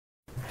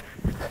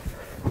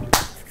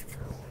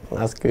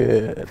That's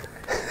good.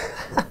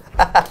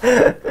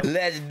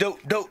 Let's do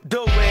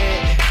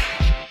it.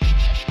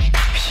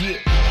 Shit.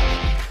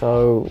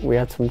 So we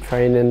had some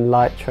training,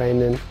 light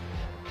training,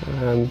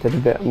 did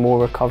a bit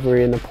more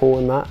recovery in the pool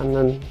and that, and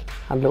then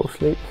had a little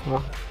sleep.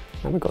 So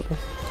now we got this.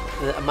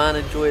 Does a man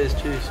enjoy his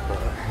juice, bro?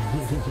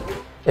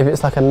 If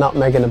it's like a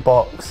nutmeg in a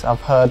box,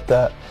 I've heard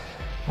that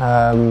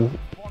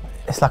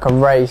it's like a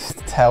race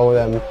to tell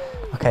them,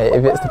 okay,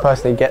 if it's the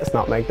person who gets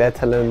nutmeg, they're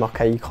telling them,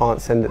 okay, you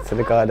can't send it to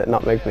the guy that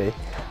nutmegged me.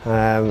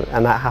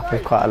 And that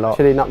happens quite a lot.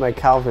 Actually nutmegged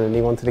Calvin and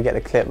he wanted to get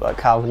the clip, but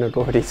Calvin had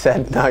already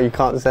said, no, you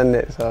can't send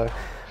it, so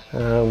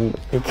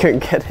he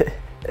couldn't get it.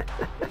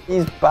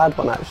 He's a bad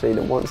one actually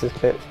that wants his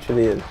clips,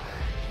 actually is.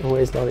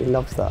 Always he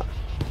loves that.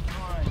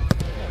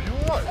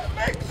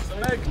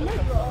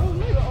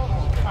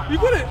 You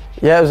got it?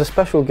 Yeah, it was a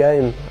special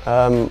game.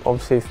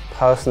 Obviously,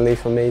 personally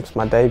for me, it's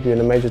my debut in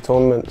a major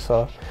tournament,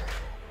 so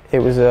it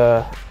was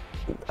a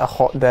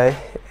hot day.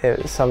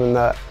 It was something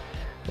that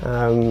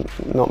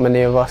not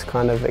many of us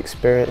kind of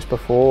experienced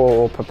before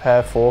or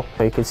prepared for.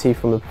 You could see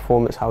from the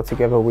performance how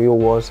together we all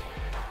was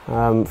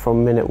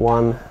from minute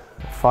one,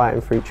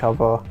 fighting for each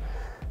other,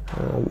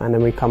 and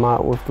then we come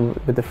out with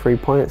the 3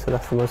 points, so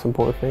that's the most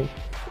important thing.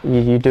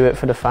 You do it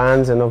for the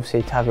fans, and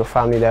obviously to have your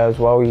family there as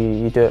well,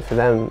 you do it for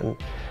them.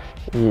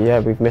 And yeah,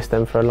 we've missed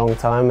them for a long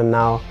time, and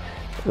now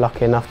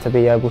lucky enough to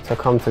be able to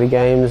come to the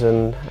games,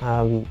 and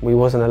we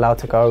wasn't allowed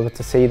to go over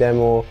to see them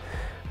or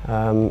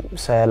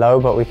say hello,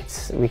 but we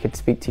could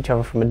speak to each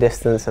other from a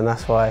distance, and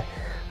that's why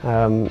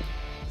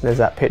there's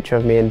that picture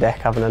of me and Deck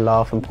having a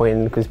laugh and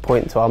pointing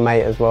to our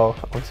mate as well,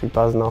 obviously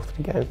buzzing after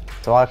the game.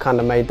 So I kind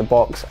of made the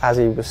box as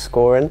he was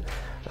scoring.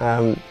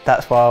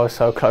 That's why I was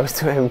so close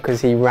to him,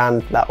 because he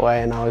ran that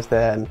way and I was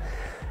there, and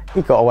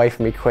he got away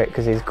from me quick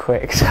because he's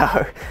quick, so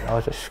I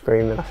was just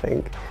screaming, I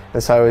think,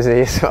 and so was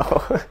he as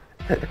well.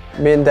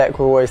 Me and Deck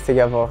were always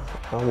together.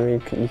 I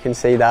mean, you can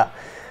see that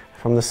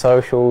from the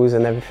socials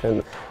and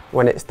everything.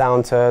 When it's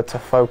down to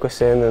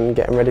focusing and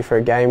getting ready for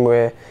a game,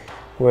 we're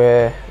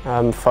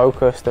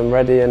focused and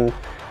ready and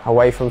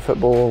away from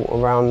football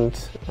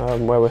around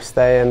where we're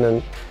staying,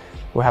 and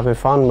we're having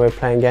fun. We're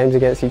playing games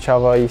against each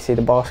other. You see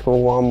the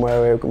basketball one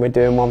where we're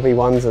doing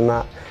 1v1s and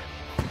that.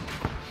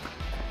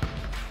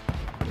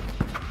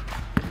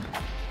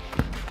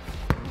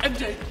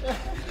 MJ!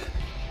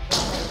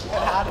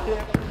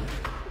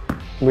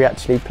 We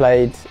actually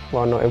played,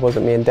 well no, it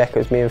wasn't me and Deck, it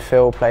was me and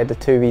Phil played the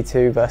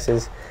 2v2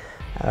 versus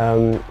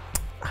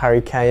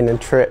Harry Kane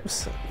and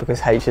Trips, because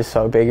H is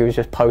so big, he was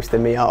just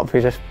posting me up, he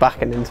was just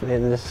backing into me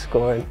and just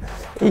scoring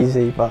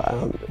easy. But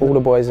all the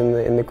boys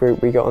in the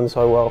group, we got on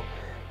so well,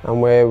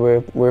 and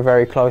we're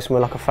very close and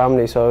we're like a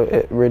family, so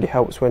it really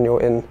helps when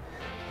you're in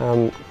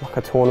like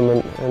a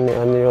tournament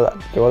and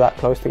you're that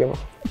close together.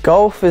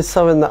 Golf is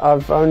something that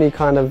I've only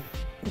kind of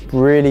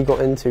really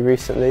got into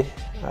recently.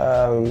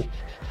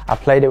 I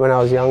played it when I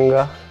was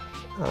younger,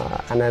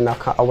 and then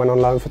I went on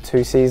loan for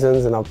 2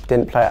 seasons and I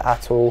didn't play it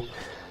at all.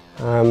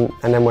 And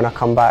then when I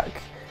come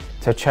back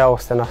to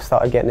Chelsea, then I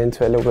started getting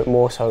into it a little bit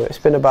more. So it's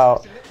been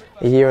about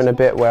a year and a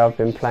bit where I've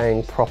been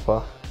playing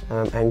proper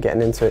and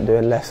getting into it,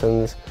 doing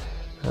lessons,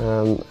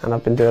 and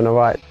I've been doing all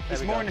right.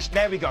 It's more in the,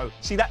 there we go.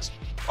 See, that's...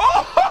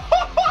 Oh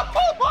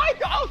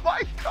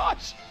my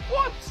gosh!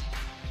 What?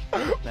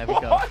 There we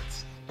go.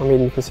 I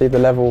mean, you can see the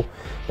level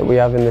that we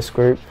have in this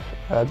group,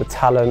 the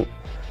talent.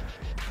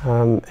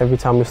 Every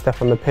time we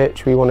step on the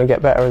pitch, we want to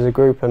get better as a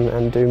group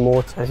and do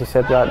more. As you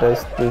said, like,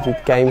 there's the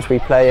games we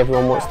play,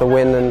 everyone wants to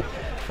win,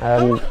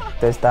 and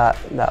there's that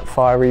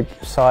fiery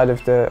side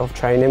of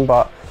training.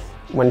 But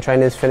when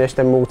training's finished,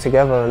 then we're all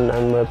together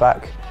and we're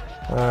back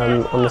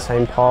on the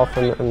same path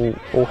and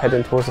all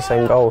heading towards the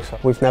same goal. So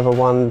we've never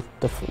won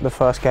the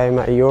first game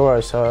at a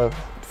Euro, so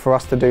for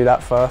us to do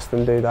that first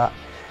and do that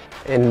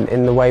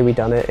in the way we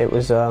done it, it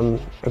was a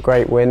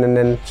great win, and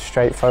then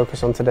straight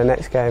focus onto the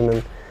next game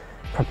and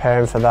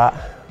preparing for that.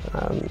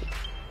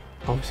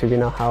 Obviously we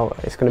know how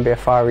it's going to be a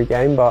fiery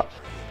game, but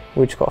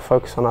we just got to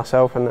focus on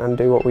ourselves and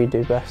do what we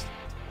do best.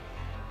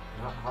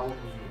 How old were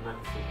you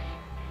mentally?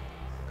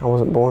 I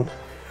wasn't born.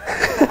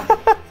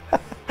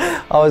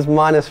 I was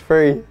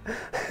 -3.